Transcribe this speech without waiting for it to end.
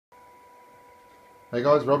Hey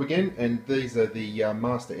guys, Rob again, and these are the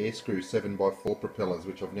Master Airscrew 7x4 propellers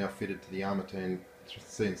which I've now fitted to the Armattan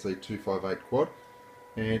CNC258 quad,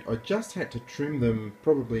 and I just had to trim them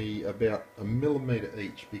probably about a millimetre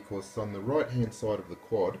each because on the right hand side of the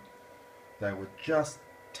quad they were just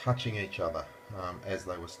touching each other as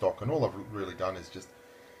they were stock, and all I've really done is just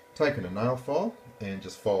taken a nail file and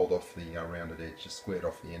just filed off the rounded edge, just squared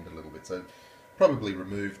off the end a little bit, so probably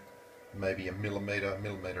removed maybe a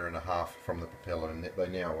millimetre and a half from the propeller, and they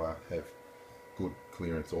now have good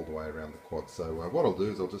clearance all the way around the quad. So what I'll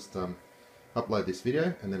do is I'll just upload this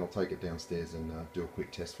video and then I'll take it downstairs and do a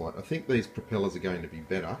quick test flight. I think these propellers are going to be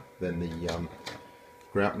better than the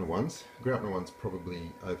Graupner ones. Graupner ones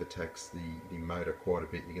probably overtax the motor quite a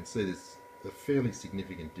bit. You can see there's a fairly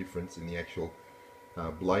significant difference in the actual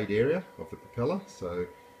blade area of the propeller, so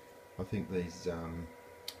I think these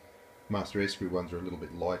Master Airscrew ones are a little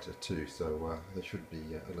bit lighter too, so they should be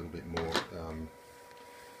a little bit more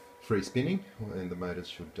free spinning, and the motors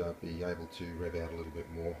should be able to rev out a little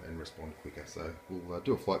bit more and respond quicker. So we'll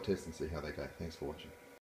do a flight test and see how they go. Thanks for watching.